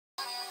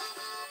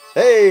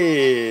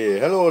Hey,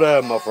 hello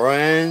there, my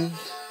friends.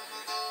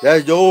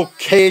 That's the old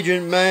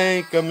Cajun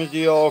man coming to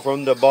y'all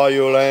from the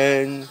Bayou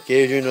land,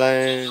 Cajun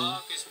land.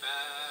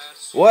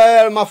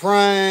 Well, my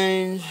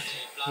friends,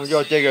 I want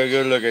y'all take a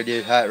good look at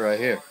this hat right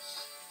here.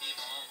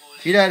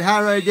 See that hat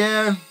right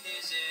there?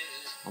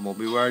 I'm gonna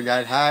be wearing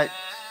that hat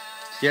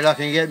till I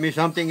can get me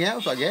something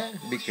else, I guess,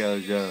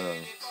 because I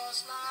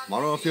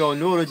don't know if y'all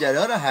noticed that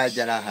other hat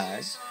that I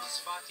had.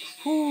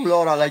 Ooh,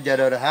 Lord, I like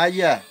that other hat,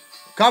 yeah.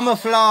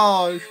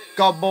 Camouflage,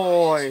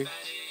 cowboy.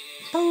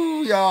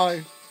 Ooh,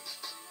 yeah.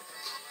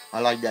 I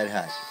like that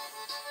hat.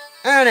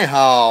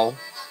 Anyhow,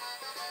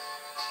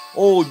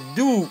 old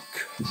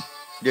Duke,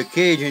 the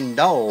Cajun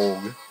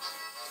dog.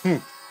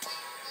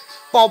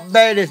 Pop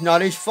bad is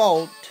not his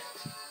fault,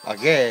 I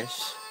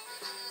guess.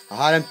 I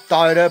had him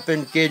tied up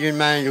in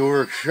Cajunnman's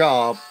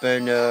workshop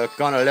and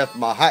kind of left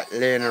my hat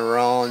laying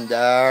around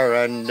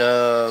there and,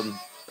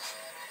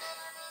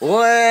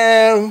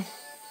 well,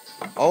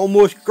 I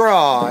almost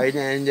cried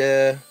and,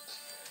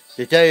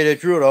 to tell you the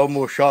truth, I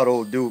almost shot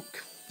old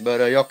Duke.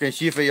 But y'all can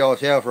see for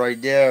yourself right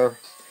there.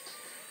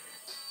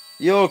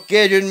 Yo,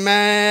 Cajun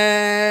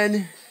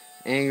man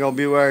ain't gonna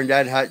be wearing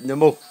that hat no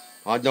more.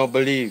 I don't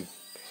believe.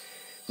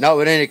 Not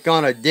with any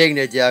kind of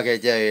dignity, I can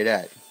tell you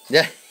that.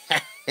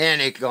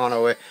 Any kind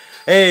of way.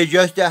 Hey,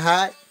 just a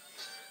hat.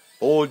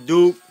 Old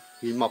Duke,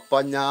 he's my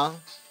partner.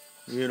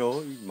 You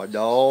know, he's my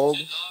dog.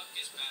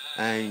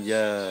 And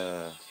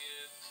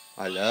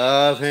I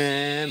love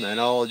him and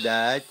all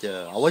that.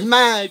 I was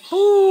mad.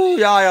 Ouh,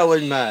 yeah, I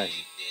was mad.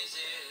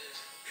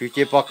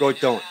 J'étais pas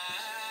content.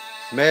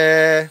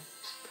 Mais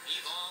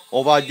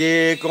on va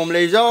dire comme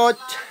les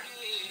autres.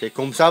 C'est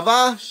comme ça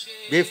va.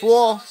 Des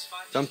fois.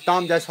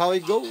 Sometimes that's how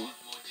it goes.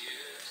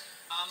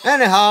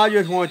 Anyhow, I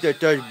just wanted to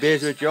touch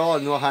base with y'all.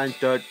 No hand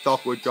to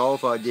talk with y'all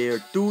for a day or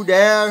two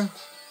there.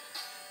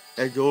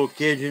 That old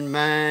Cajun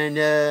man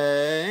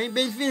ain't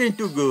been feeling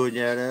too good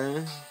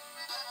there.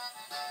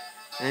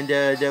 And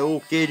the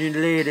old Cajun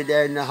lady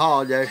there in the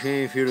hall there, she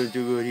ain't feeling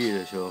too good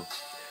either. So,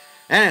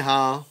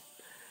 anyhow,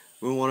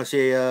 we want to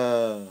say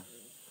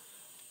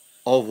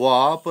au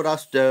revoir pour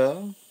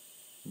Asta.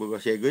 We're going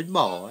to say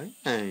goodbye.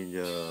 And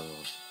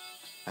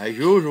as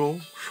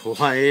usual,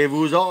 soyez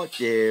vous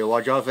autres et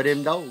watch out for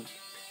them dogs.